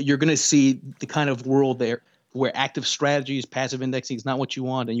 you're going to see the kind of world there where active strategies, passive indexing is not what you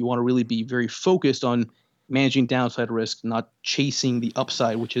want, and you want to really be very focused on managing downside risk, not chasing the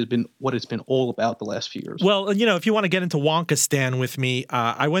upside, which has been what it's been all about the last few years. Well, if you want to get into Wonkistan with me,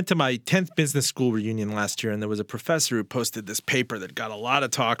 I went to my 10th business school reunion last year, and there was a professor who posted this paper that got a lot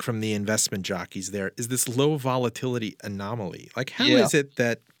of talk from the investment jockeys there, is this low volatility anomaly. Like, how is it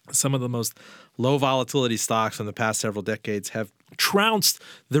that some of the most low volatility stocks in the past several decades have trounced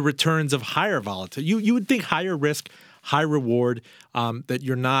the returns of higher volatility? You would think higher risk, high reward, that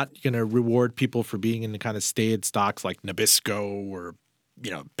you're not going to reward people for being in the kind of staid stocks like Nabisco or,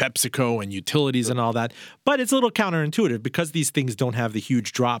 PepsiCo and utilities and all that. But it's a little counterintuitive because these things don't have the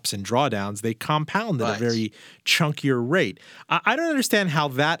huge drops and drawdowns. They compound at a very chunkier rate. I don't understand how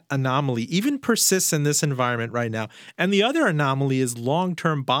that anomaly even persists in this environment right now. And the other anomaly is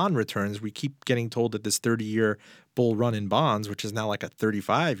long-term bond returns. We keep getting told that this 30-year bull run in bonds, which is now like a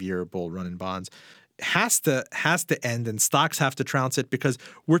 35-year bull run in bonds, has to end, and stocks have to trounce it because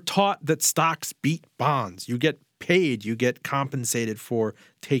we're taught that stocks beat bonds. You get paid, you get compensated for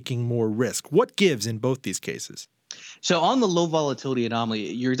taking more risk. What gives in both these cases? So on the low volatility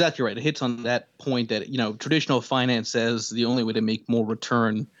anomaly, you're exactly right. It hits on that point that, traditional finance says the only way to make more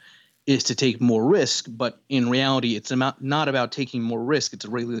return is to take more risk. But in reality, it's not about taking more risk. It's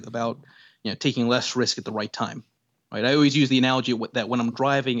really about, taking less risk at the right time. Right. I always use the analogy that when I'm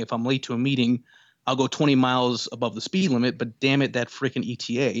driving, if I'm late to a meeting, I'll go 20 miles above the speed limit, but damn it, that freaking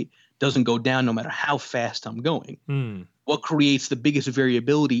ETA doesn't go down no matter how fast I'm going. What creates the biggest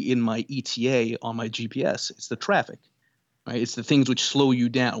variability in my ETA on my GPS? It's the traffic, right? It's the things which slow you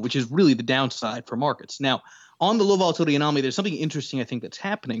down, which is really the downside for markets. Now, on the low volatility anomaly, there's something interesting, I think, that's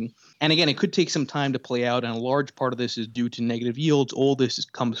happening. And again, it could take some time to play out, and a large part of this is due to negative yields. All this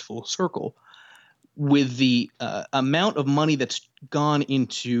comes full circle. With the amount of money that's gone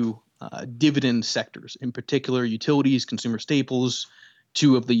into dividend sectors, in particular utilities, consumer staples,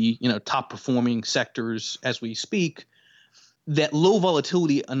 two of the top performing sectors as we speak, that low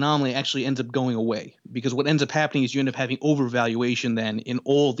volatility anomaly actually ends up going away, because what ends up happening is you end up having overvaluation then in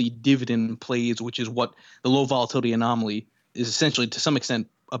all the dividend plays, which is what the low volatility anomaly is essentially to some extent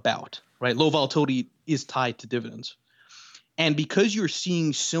about, right? Low volatility is tied to dividends. And because you're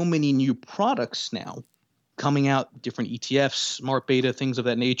seeing so many new products now coming out, different ETFs, smart beta, things of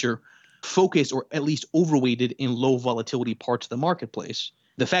that nature, focused or at least overweighted in low volatility parts of the marketplace,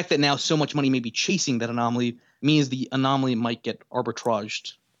 the fact that now so much money may be chasing that anomaly means the anomaly might get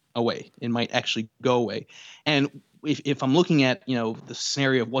arbitraged away. It might actually go away. And if I'm looking at, the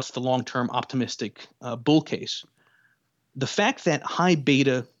scenario of what's the long-term optimistic bull case, the fact that high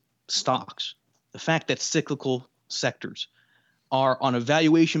beta stocks, the fact that cyclical sectors are on a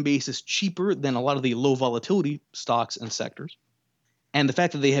valuation basis cheaper than a lot of the low volatility stocks and sectors, and the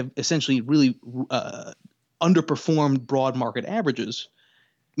fact that they have essentially really underperformed broad market averages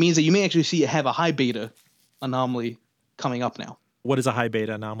means that you may actually have a high beta anomaly coming up now. What is a high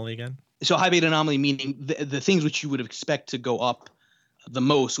beta anomaly again? So high beta anomaly meaning the things which you would expect to go up the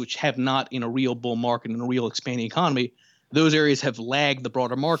most, which have not in a real bull market, in a real expanding economy, those areas have lagged the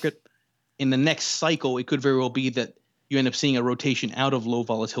broader market. In the next cycle, it could very well be that you end up seeing a rotation out of low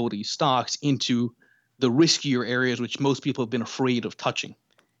volatility stocks into the riskier areas, which most people have been afraid of touching.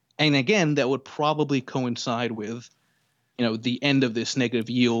 And again, that would probably coincide with, the end of this negative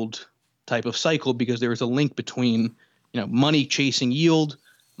yield type of cycle, because there is a link between, money chasing yield,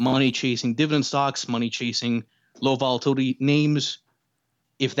 money chasing dividend stocks, money chasing low volatility names.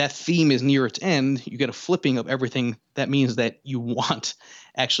 If that theme is near its end, you get a flipping of everything. That means that you want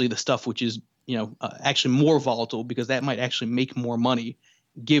actually the stuff which is, actually more volatile, because that might actually make more money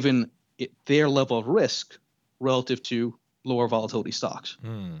given their level of risk relative to lower volatility stocks.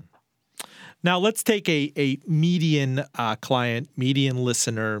 Now, let's take a median client, median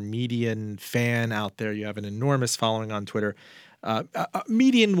listener, median fan out there. You have an enormous following on Twitter.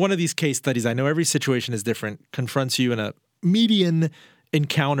 Median, one of these case studies, I know every situation is different, confronts you in a median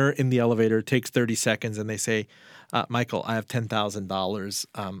encounter in the elevator, takes 30 seconds, and they say, Michael, I have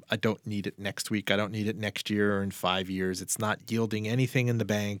 $10,000. I don't need it next week. I don't need it next year or in 5 years. It's not yielding anything in the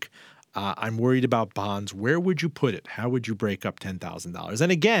bank. I'm worried about bonds. Where would you put it? How would you break up $10,000?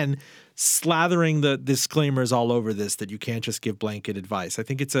 And again, slathering the disclaimers all over this that you can't just give blanket advice. I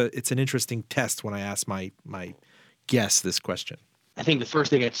think it's an interesting test when I ask my guests this question. I think the first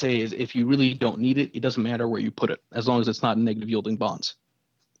thing I'd say is if you really don't need it, it doesn't matter where you put it, as long as it's not in negative yielding bonds.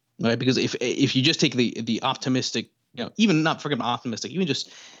 Right? Because if you just take the optimistic, even not forget about optimistic, even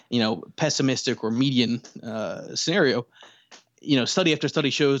just, pessimistic or median scenario, study after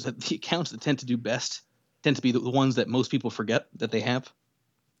study shows that the accounts that tend to do best tend to be the ones that most people forget that they have,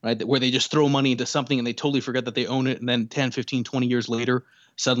 right? Where they just throw money into something and they totally forget that they own it. And then 10, 15, 20 years later,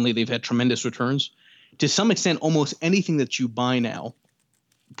 suddenly they've had tremendous returns. To some extent, almost anything that you buy now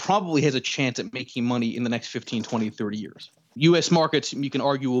probably has a chance at making money in the next 15, 20, 30 years. U.S. markets, you can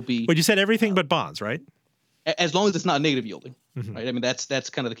argue, will be... But you said everything but bonds, right? As long as it's not negative yielding, right? I mean, that's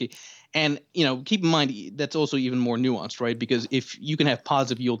kind of the key. And, keep in mind, that's also even more nuanced, right? Because if you can have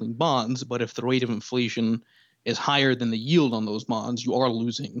positive yielding bonds, but if the rate of inflation is higher than the yield on those bonds, you are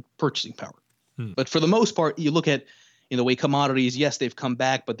losing purchasing power. But for the most part, you look at the way commodities, yes, they've come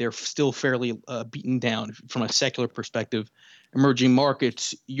back, but they're still fairly beaten down from a secular perspective. Emerging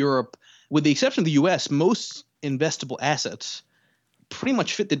markets, Europe, with the exception of the U.S., most investable assets pretty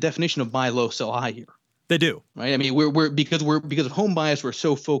much fit the definition of buy low, sell high here. They do, right? I mean, we're because of home bias, we're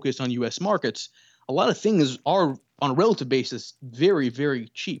so focused on U.S. markets. A lot of things are on a relative basis very, very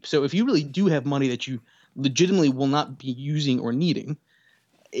cheap. So if you really do have money that you legitimately will not be using or needing,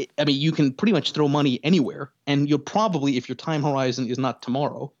 you can pretty much throw money anywhere, and you'll probably, if your time horizon is not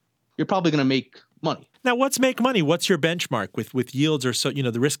tomorrow, you're probably going to make money. Now, what's make money? What's your benchmark with yields are so,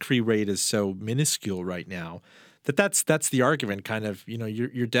 the risk-free rate is so minuscule right now that's the argument kind of,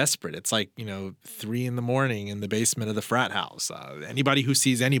 you're desperate. It's like, 3 a.m. in the basement of the frat house. Anybody who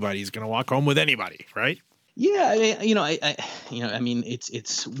sees anybody is going to walk home with anybody, right? Yeah.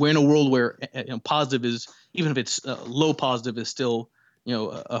 It's we're in a world where, positive is, even if it's low positive is still,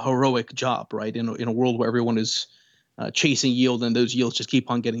 a heroic job, right? In a world where everyone is chasing yield and those yields just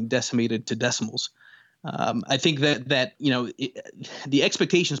keep on getting decimated to decimals. I think that the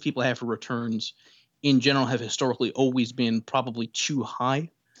expectations people have for returns in general have historically always been probably too high.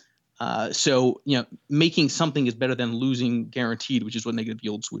 So making something is better than losing guaranteed, which is what negative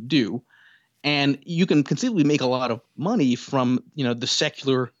yields would do. And you can conceivably make a lot of money from, the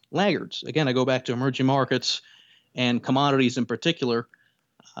secular laggards. Again, I go back to emerging markets and commodities in particular.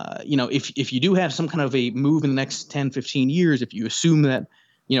 If you do have some kind of a move in the next 10, 15 years, if you assume that,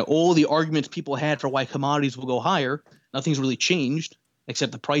 all the arguments people had for why commodities will go higher, nothing's really changed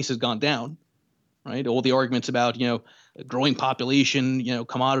except the price has gone down, right? All the arguments about, growing population,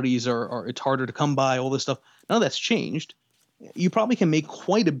 commodities are it's harder to come by, all this stuff. None of that's changed. you probably can make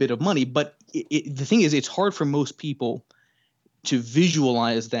quite a bit of money. But the thing is, it's hard for most people to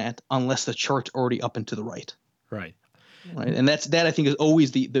visualize that unless the chart's already up and to the right. Right. Right. And that I think is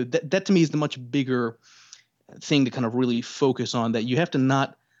always that to me is the much bigger thing to kind of really focus on, that you have to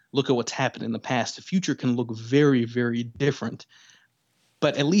not look at what's happened in the past. The future can look very, very different.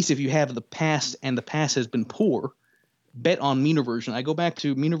 But at least if you have the past and the past has been poor, bet on mean reversion. I go back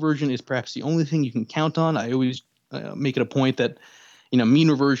to mean reversion is perhaps the only thing you can count on. I always make it a point that, mean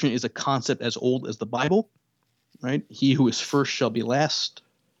reversion is a concept as old as the Bible, right? He who is first shall be last,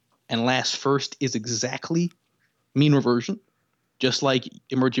 and last first is exactly mean reversion. Just like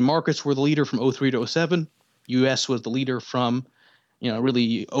emerging markets were the leader from 03 to 07, U.S. was the leader from,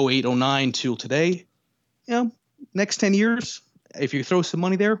 really 08, 09 till today. Next 10 years, if you throw some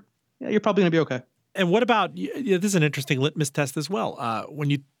money there, you're probably going to be okay. And what about, this is an interesting litmus test as well. When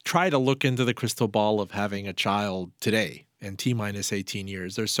you try to look into the crystal ball of having a child today and T-minus 18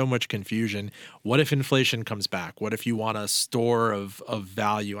 years, there's so much confusion. What if inflation comes back? What if you want a store of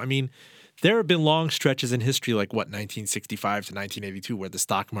value? I mean, there have been long stretches in history like, 1965 to 1982, where the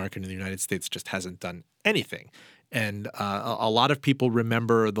stock market in the United States just hasn't done anything. And a lot of people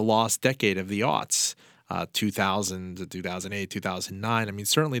remember the lost decade of the aughts, 2000 to 2008, 2009. I mean,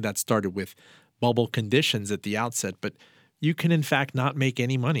 certainly that started with bubble conditions at the outset, but you can in fact not make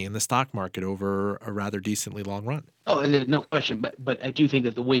any money in the stock market over a rather decently long run. Oh, and there's no question. But I do think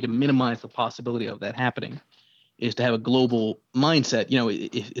that the way to minimize the possibility of that happening is to have a global mindset.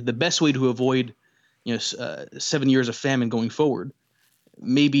 If the best way to avoid, 7 years of famine going forward,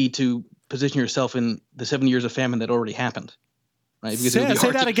 maybe to position yourself in the 7 years of famine that already happened. Right? Because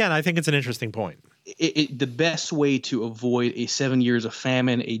say that again. I think it's an interesting point. The best way to avoid a 7 years of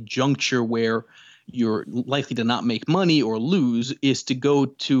famine, a juncture where you're likely to not make money or lose, is to go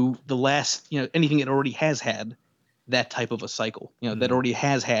to the last, anything that already has had that type of a cycle, that already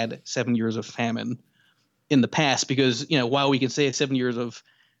has had 7 years of famine in the past. Because, while we can say 7 years of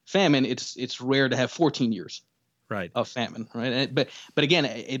famine, it's rare to have 14 years of famine. Right. But again,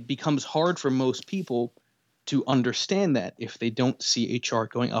 it becomes hard for most people to understand that if they don't see a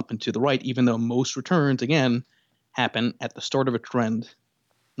chart going up and to the right, even though most returns, again, happen at the start of a trend,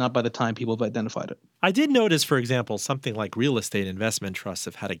 not by the time people have identified it. I did notice, for example, something like real estate investment trusts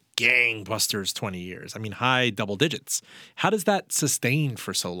have had a gangbusters 20 years. I mean, high double digits. How does that sustain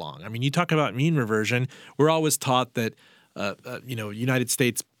for so long? I mean, you talk about mean reversion. We're always taught that, United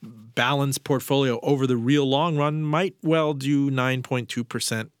States balanced portfolio over the real long run might well do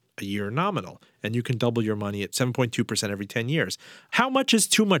 9.2% a year nominal, and you can double your money at 7.2% every 10 years. How much is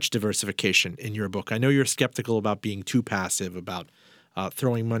too much diversification in your book? I know you're skeptical about being too passive, about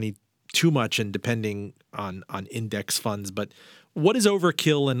throwing money too much and depending on index funds, but what is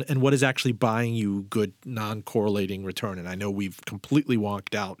overkill and what is actually buying you good non-correlating return? And I know we've completely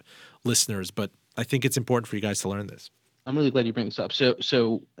wonked out listeners, but I think it's important for you guys to learn this. I'm really glad you bring this up.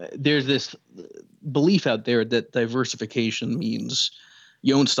 So there's this belief out there that diversification means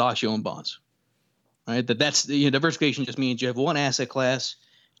you own stocks, you own bonds, right? That's diversification just means you have one asset class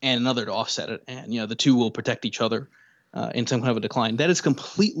and another to offset it, and the two will protect each other in some kind of a decline. That is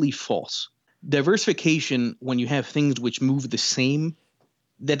completely false. Diversification, when you have things which move the same,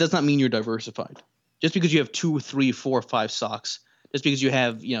 that does not mean you're diversified. Just because you have 2, 3, 4, 5 stocks, just because you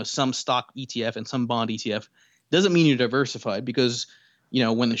have some stock ETF and some bond ETF, doesn't mean you're diversified. Because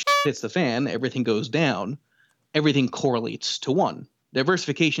when the shit hits the fan, everything goes down. Everything correlates to one.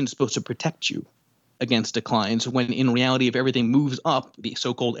 Diversification is supposed to protect you against declines, when in reality, if everything moves up, the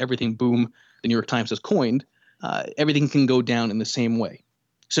so-called everything boom the New York Times has coined, everything can go down in the same way.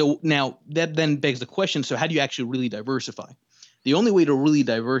 So now that then begs the question, so how do you actually really diversify? The only way to really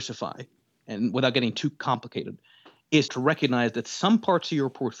diversify, and without getting too complicated, is to recognize that some parts of your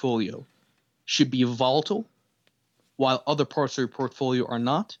portfolio should be volatile while other parts of your portfolio are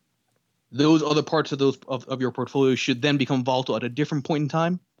not. Those other parts of your portfolio should then become volatile at a different point in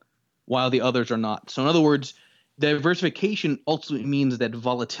time, while the others are not. So in other words, diversification ultimately means that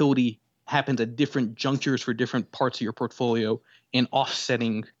volatility happens at different junctures for different parts of your portfolio in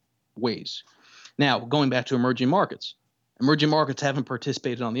offsetting ways. Now, going back to emerging markets haven't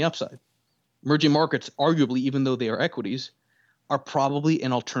participated on the upside. Emerging markets, arguably, even though they are equities, are probably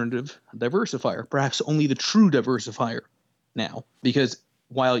an alternative diversifier, perhaps only the true diversifier now, because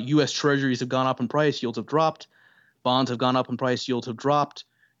while U.S. treasuries have gone up in price, yields have dropped. Bonds have gone up in price, yields have dropped.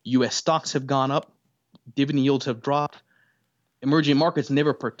 U.S. stocks have gone up, dividend yields have dropped. Emerging markets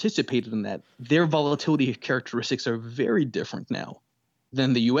never participated in that. Their volatility characteristics are very different now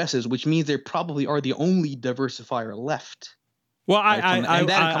than the U.S.'s, which means they probably are the only diversifier left Well, And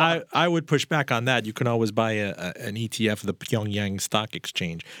that I would push back on that. You can always buy an ETF of the Pyongyang Stock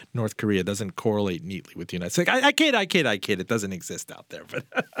Exchange. North Korea doesn't correlate neatly with the United States. I kid. It doesn't exist out there, but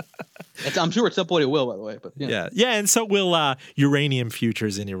I'm sure at some point it will, by the way. But yeah, and so will uranium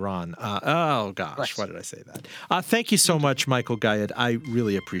futures in Iran. Oh gosh, right. Why did I say that? Thank you so much, Michael Gayed. I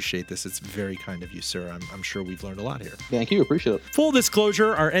really appreciate this. It's very kind of you, sir. I'm sure we've learned a lot here. Thank you. Appreciate it. Full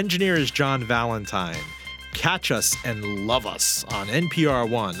disclosure: our engineer is John Valentine. Catch us and love us on NPR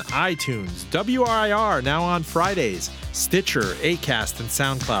One, iTunes, WRIR, now on Fridays, Stitcher, Acast, and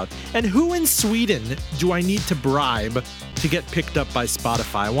SoundCloud. And who in Sweden do I need to bribe to get picked up by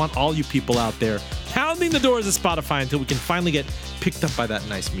Spotify? I want all you people out there pounding the doors of Spotify until we can finally get picked up by that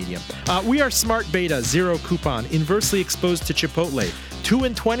nice medium. We are Smart Beta, zero coupon, inversely exposed to Chipotle. 2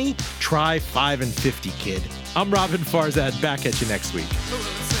 and 20, try 5 and 50, kid. I'm Robin Farzad, back at you next week.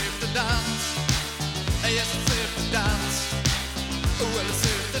 Yes, it's safe to dance. Well, it's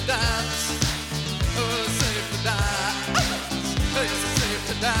safe to dance. Well, it's safe to dance. Yes, it's safe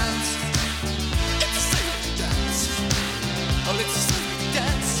to dance. It's safe to dance. Oh, it's safe to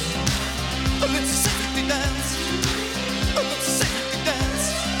dance. Oh, it's safe to dance.